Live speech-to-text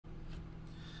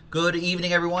Good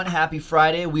evening, everyone. Happy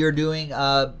Friday. We are doing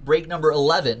break number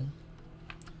 11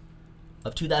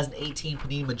 of 2018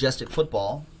 Panini Majestic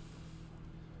Football.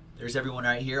 There's everyone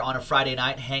right here on a Friday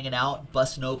night, hanging out,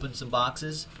 busting open some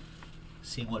boxes,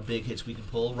 seeing what big hits we can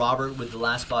pull. Robert with the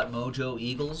last spot mojo,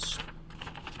 Eagles.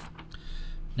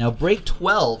 Now, break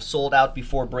 12 sold out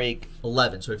before break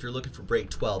 11, so if you're looking for break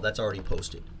 12, that's already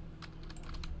posted.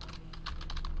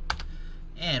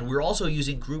 And we're also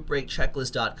using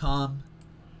groupbreakchecklist.com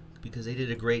because they did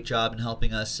a great job in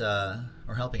helping us,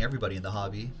 or helping everybody in the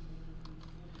hobby,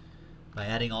 by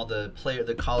adding all the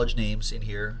college names in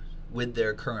here with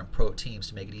their current pro teams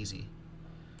to make it easy.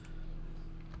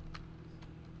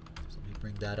 So let me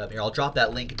bring that up here. I'll drop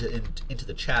that link into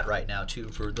the chat right now too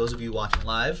for those of you watching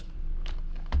live,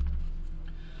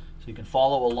 so you can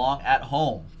follow along at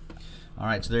home. All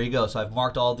right, so there you go. So I've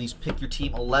marked all these. Pick your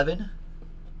team 11.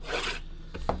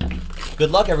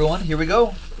 Good luck, everyone. Here we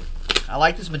go. I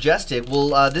like this Majestic.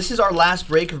 Well, this is our last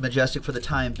break of Majestic for the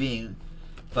time being,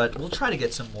 but we'll try to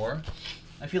get some more.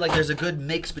 I feel like there's a good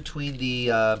mix between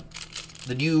the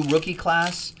new rookie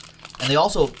class, and they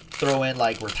also throw in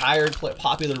like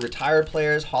popular retired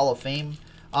players, Hall of Fame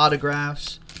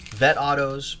autographs, vet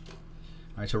autos.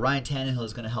 All right, so Ryan Tannehill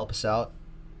is going to help us out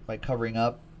by covering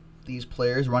up these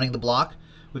players, running the block.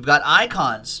 We've got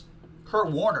icons.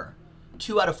 Kurt Warner,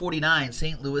 2 out of 49,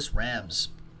 St. Louis Rams.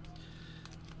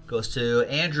 Goes to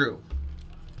Andrew,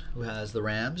 who has the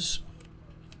Rams.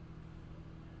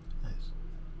 Nice.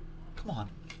 Come on.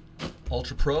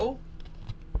 Ultra Pro.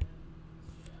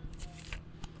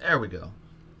 There we go.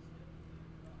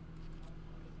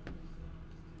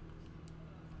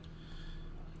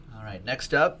 All right,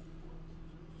 next up,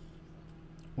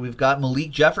 we've got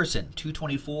Malik Jefferson,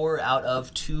 224 out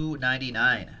of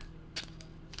 299.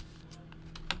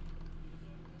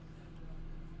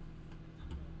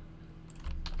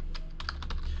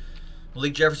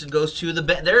 Malik Jefferson goes to the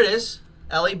there it is,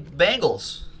 LA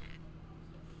Bengals.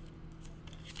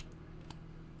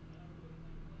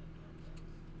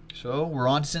 So we're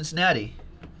on to Cincinnati.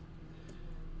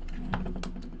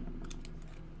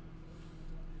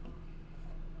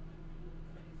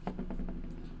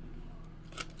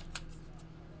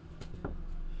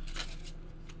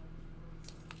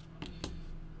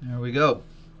 There we go.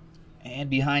 And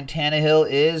behind Tannehill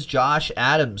is Josh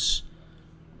Adams.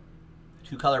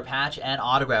 2-color patch and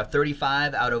autograph,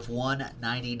 35 out of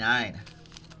 199.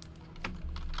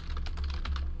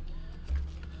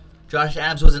 Josh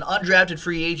Adams was an undrafted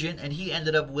free agent, and he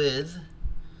ended up with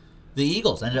the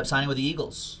Eagles. Ended up signing with the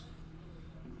Eagles.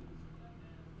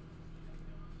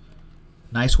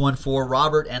 Nice one for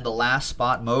Robert and the last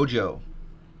spot mojo.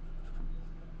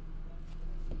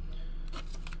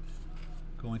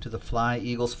 Going to the fly,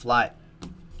 Eagles fly.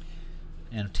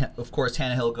 And of course,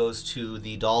 Tannehill goes to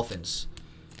the Dolphins.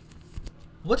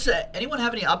 What's that? Anyone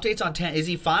have any updates on Tan? Is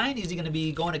he fine? Is he going to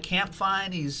be going to camp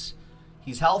fine? He's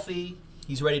healthy.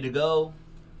 He's ready to go.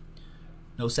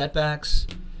 No setbacks.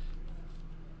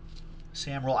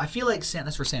 Sam Roll. I feel like Sam.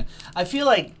 That's for Sam. I feel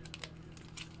like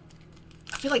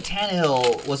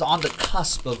Tannehill was on the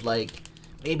cusp of like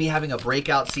maybe having a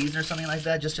breakout season or something like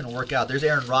that. Just didn't work out. There's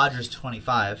Aaron Rodgers,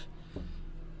 25.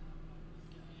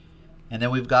 And then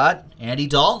we've got Andy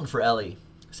Dalton for Ellie,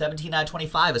 17 out of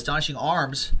 25. Astonishing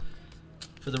arms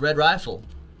for the Red Rifle.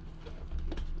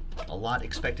 A lot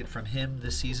expected from him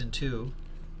this season, too.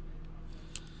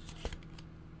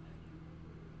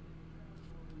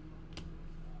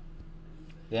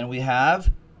 Then we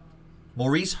have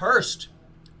Maurice Hurst,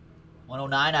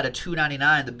 109 out of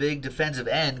 299. The big defensive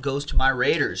end goes to my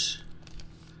Raiders.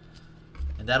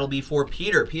 And that'll be for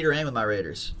Peter. Peter Ang with my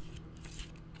Raiders.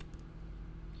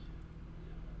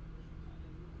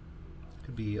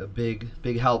 Could be a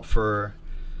big help for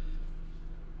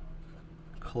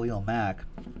Khalil Mack.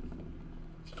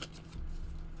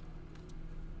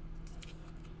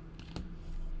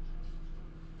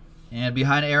 And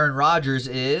behind Aaron Rodgers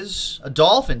is a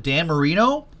Dolphin, Dan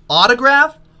Marino.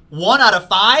 Autograph, 1 out of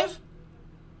 5.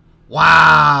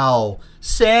 Wow.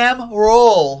 Sam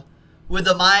Roll with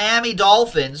the Miami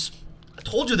Dolphins. I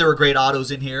told you there were great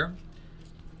autos in here.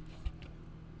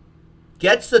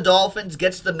 Gets the Dolphins,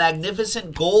 gets the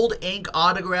magnificent gold ink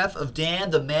autograph of Dan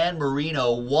the Man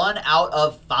Marino. 1 out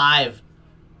of 5.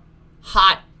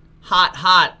 Hot, hot,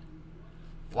 hot.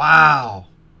 Wow.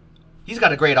 He's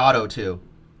got a great auto, too.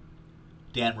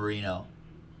 Dan Marino.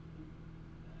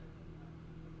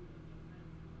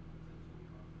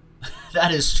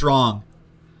 That is strong.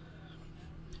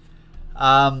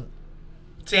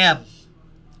 Sam,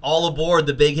 all aboard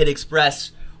the Big Hit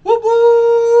Express. Whoop,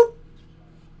 whoop.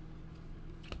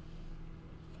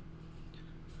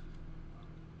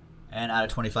 And out of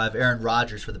 25, Aaron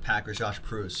Rodgers for the Packers, Josh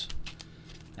Pruce.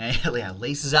 And yeah,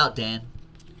 laces out, Dan.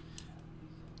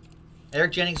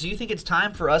 Eric Jennings, do you think it's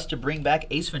time for us to bring back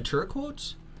Ace Ventura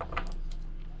quotes?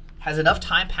 Has enough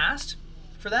time passed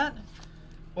for that?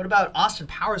 What about Austin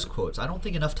Powers quotes? I don't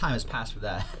think enough time has passed for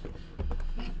that.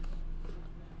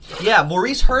 Yeah,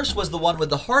 Maurice Hurst was the one with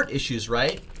the heart issues,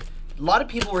 right? A lot of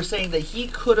people were saying that he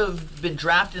could have been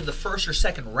drafted in the first or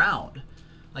second round.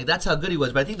 Like, that's how good he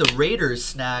was. But I think the Raiders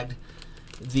snagged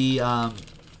the... I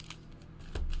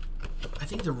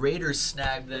think the Raiders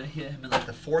snagged him in like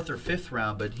the 4th or 5th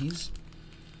round, but he's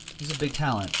a big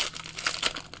talent.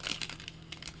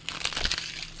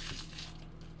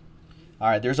 All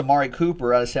right, there's Amari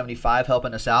Cooper out of 75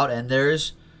 helping us out. And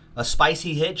there's a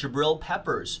spicy hit, Jabril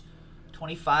Peppers.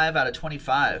 25 out of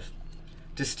 25.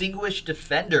 Distinguished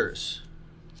Defenders.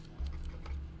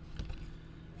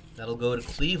 That'll go to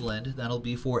Cleveland. That'll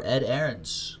be for Ed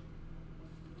Aarons.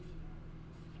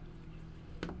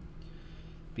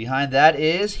 Behind that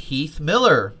is Heath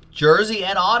Miller. Jersey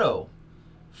and auto.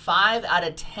 5 out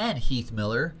of 10, Heath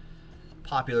Miller.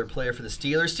 Popular player for the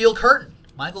Steelers. Steel Curtain.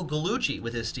 Michael Gallucci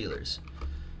with his Steelers.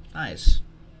 Nice.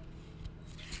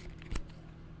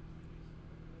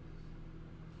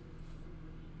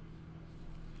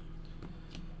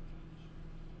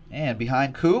 And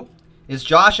behind Coop is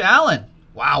Josh Allen.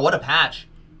 Wow, what a patch.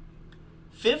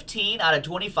 15 out of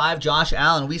 25, Josh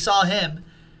Allen. We saw him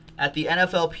at the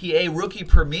NFLPA Rookie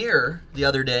Premiere the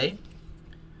other day.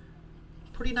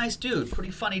 Pretty nice dude.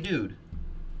 Pretty funny dude.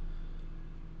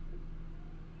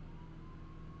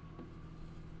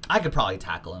 I could probably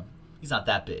tackle him. He's not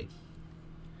that big.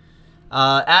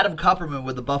 Adam Kupperman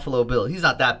with the Buffalo Bills. He's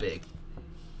not that big.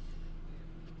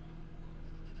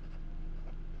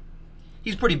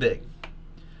 He's pretty big.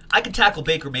 I could tackle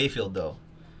Baker Mayfield though.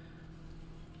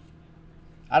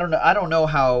 I don't know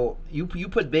how you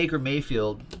put Baker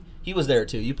Mayfield. He was there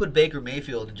too. You put Baker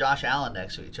Mayfield and Josh Allen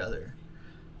next to each other,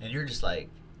 and you're just like,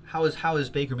 how is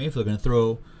Baker Mayfield going to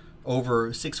throw over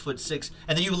 6'6"?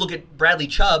 And then you look at Bradley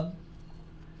Chubb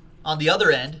on the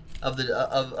other end of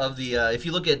the if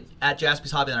you look at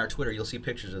Jaspys Hobby on our Twitter, you'll see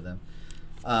pictures of them.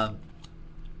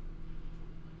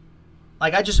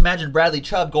 Like, I just imagine Bradley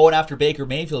Chubb going after Baker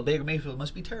Mayfield. Baker Mayfield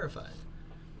must be terrified.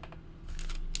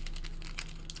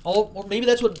 Oh, or maybe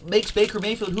that's what makes Baker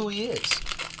Mayfield who he is.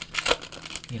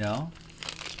 You know?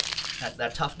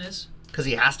 That toughness. Because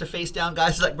he has to face down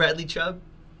guys like Bradley Chubb.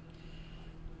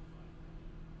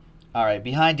 All right,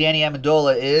 behind Danny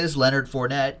Amendola is Leonard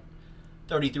Fournette.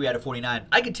 33 out of 49.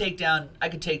 I could take down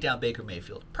Baker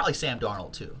Mayfield. Probably Sam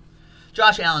Darnold, too.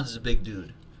 Josh Allen is a big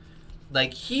dude.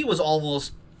 Like, he was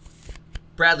almost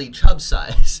Bradley Chubb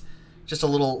size, just a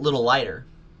little lighter.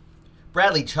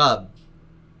 Bradley Chubb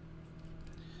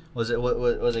was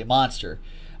a monster.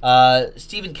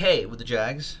 Stephen K with the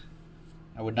Jags.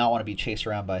 I would not want to be chased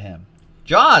around by him.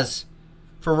 Jaws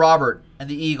for Robert and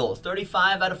the Eagles.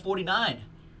 35 out of 49.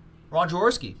 Ron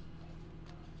Jaworski.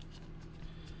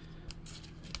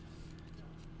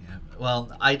 Yeah.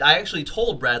 Well, I actually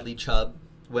told Bradley Chubb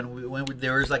when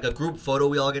there was like a group photo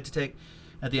we all get to take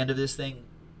at the end of this thing.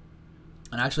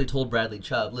 And I actually told Bradley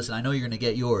Chubb, listen, I know you're going to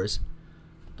get yours,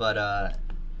 but,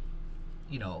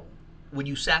 you know, when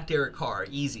you sack Derek Carr,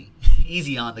 easy.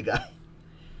 Easy on the guy.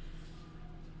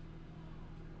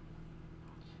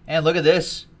 And look at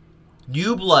this.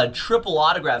 New blood, triple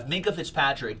autograph, Minka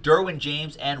Fitzpatrick, Derwin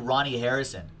James, and Ronnie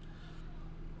Harrison.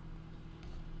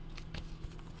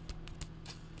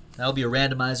 That'll be a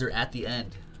randomizer at the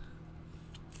end.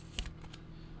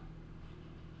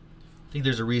 I think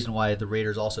there's a reason why the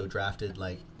Raiders also drafted,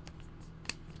 like,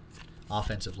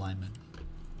 offensive linemen.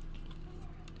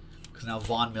 Because now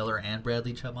Von Miller and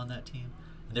Bradley Chubb on that team.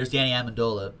 And there's Danny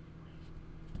Amendola.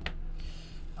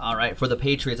 All right, for the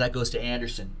Patriots, that goes to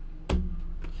Anderson.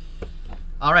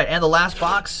 All right, and the last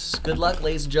box. Good luck,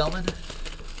 ladies and gentlemen.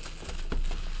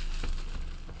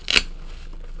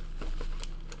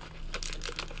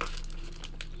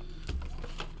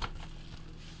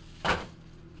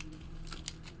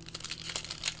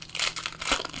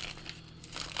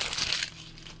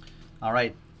 All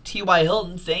right, T.Y.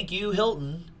 Hilton, thank you,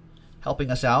 Hilton, helping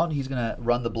us out. He's going to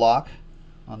run the block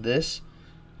on this.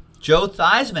 Joe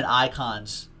Theismann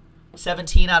icons,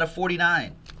 17 out of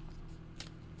 49.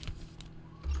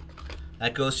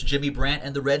 That goes to Jimmy Brandt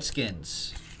and the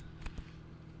Redskins.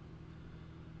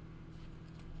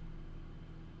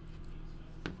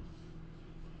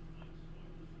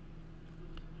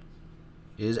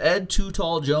 Is Ed Too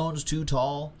Tall Jones too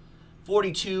tall?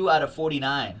 42 out of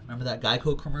 49. Remember that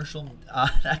Geico commercial?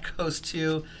 That goes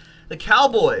to the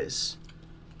Cowboys.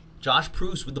 Josh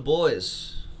Pruce with the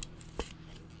boys.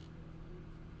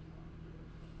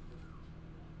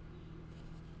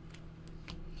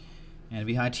 And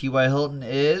behind T.Y. Hilton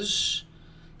is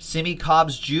Simmie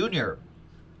Cobbs Jr.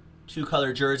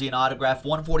 2-color jersey and autograph,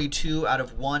 142 out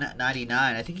of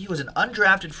 199. I think he was an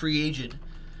undrafted free agent,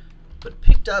 but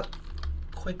picked up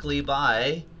quickly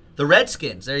by the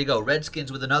Redskins. There you go,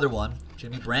 Redskins with another one,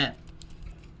 Jimmy Brandt.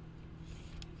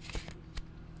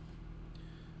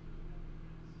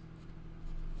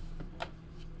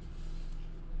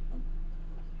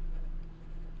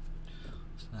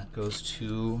 So that goes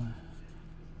to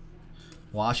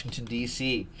Washington,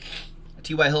 D.C.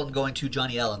 T.Y. Hilton going to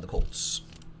Johnny L. and the Colts.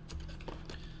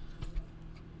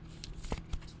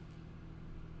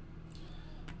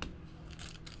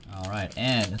 All right,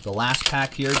 and the last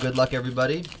pack here. Good luck,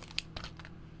 everybody.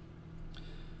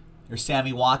 There's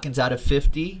Sammy Watkins out of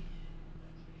 50.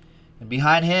 And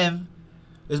behind him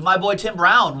is my boy Tim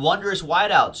Brown. Wondrous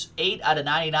wideouts, 8 out of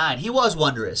 99. He was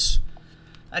wondrous.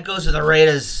 That goes to the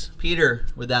Raiders. Peter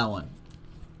with that one.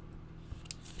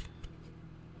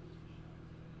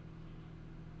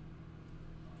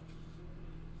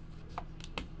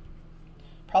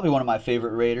 Probably one of my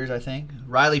favorite Raiders, I think.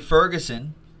 Riley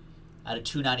Ferguson out of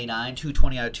 299.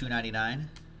 220 out of 299.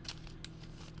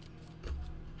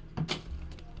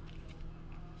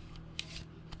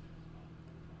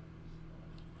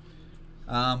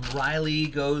 Riley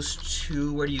goes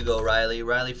to, where do you go, Riley?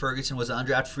 Riley Ferguson was an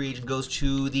undrafted free agent, goes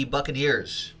to the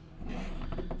Buccaneers.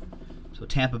 So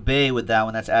Tampa Bay with that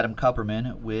one. That's Adam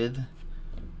Kupperman with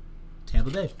Tampa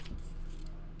Bay.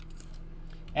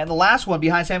 And the last one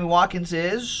behind Sammy Watkins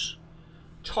is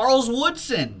Charles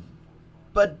Woodson,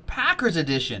 but Packers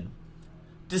edition.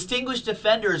 Distinguished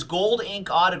Defenders Gold Ink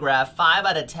autograph, 5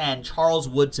 out of 10, Charles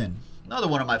Woodson. Another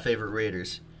one of my favorite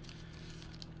Raiders.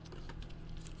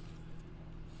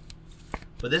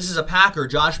 But this is a Packer,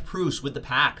 Josh Pruce with the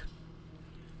Pack.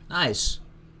 Nice.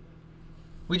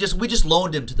 We just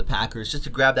loaned him to the Packers just to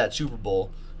grab that Super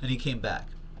Bowl, and he came back.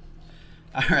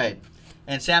 All right.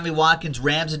 And Sammy Watkins,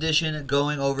 Rams edition,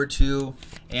 going over to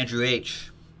Andrew H.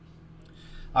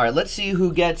 All right, let's see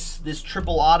who gets this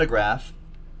triple autograph.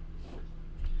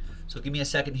 So give me a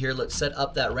second here. Let's set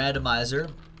up that randomizer.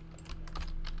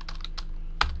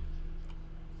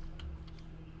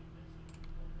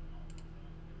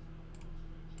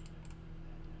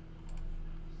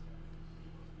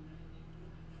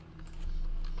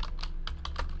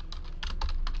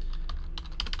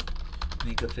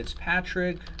 Mika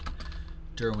Fitzpatrick,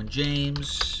 Derwin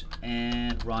James,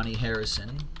 and Ronnie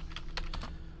Harrison.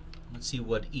 Let's see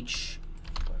what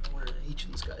where each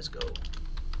of these guys go.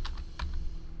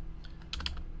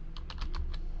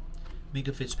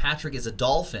 Mika Fitzpatrick is a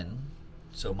Dolphin,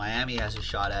 so Miami has a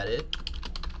shot at it.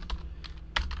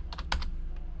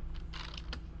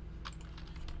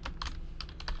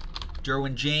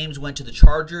 Derwin James went to the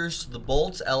Chargers, the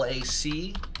Bolts,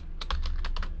 LAC.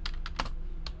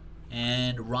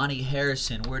 And Ronnie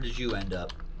Harrison, where did you end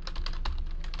up?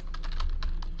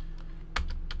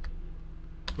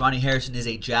 Ronnie Harrison is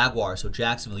a Jaguar, so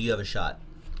Jacksonville, you have a shot.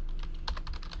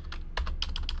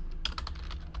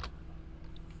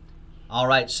 All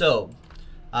right, so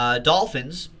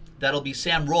Dolphins, that'll be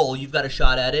Sam Roll. You've got a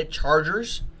shot at it.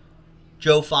 Chargers,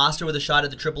 Joe Foster with a shot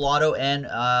at the triple auto. And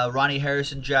Ronnie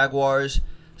Harrison, Jaguars,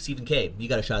 Stephen K. You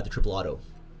got a shot at the triple auto.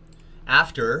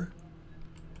 After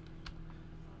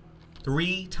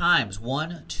 3 times,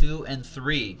 1, 2, and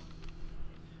 3.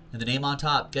 And the name on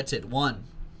top gets it 1,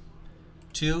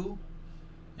 2,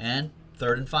 and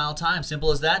third and final time.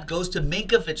 Simple as that. Goes to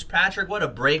Minka Fitzpatrick. What a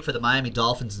break for the Miami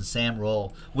Dolphins and Sam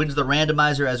Roll. Wins the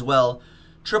randomizer as well.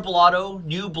 Triple auto,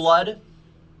 new blood.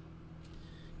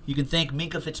 You can thank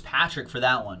Minka Fitzpatrick for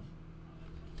that one.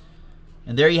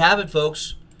 And there you have it,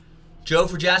 folks. Joe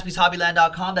for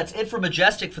JaspysHobbyland.com. That's it for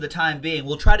Majestic for the time being.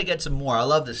 We'll try to get some more. I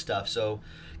love this stuff. So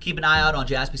keep an eye out on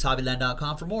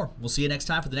JaspysHobbyland.com for more. We'll see you next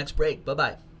time for the next break.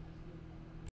 Bye-bye.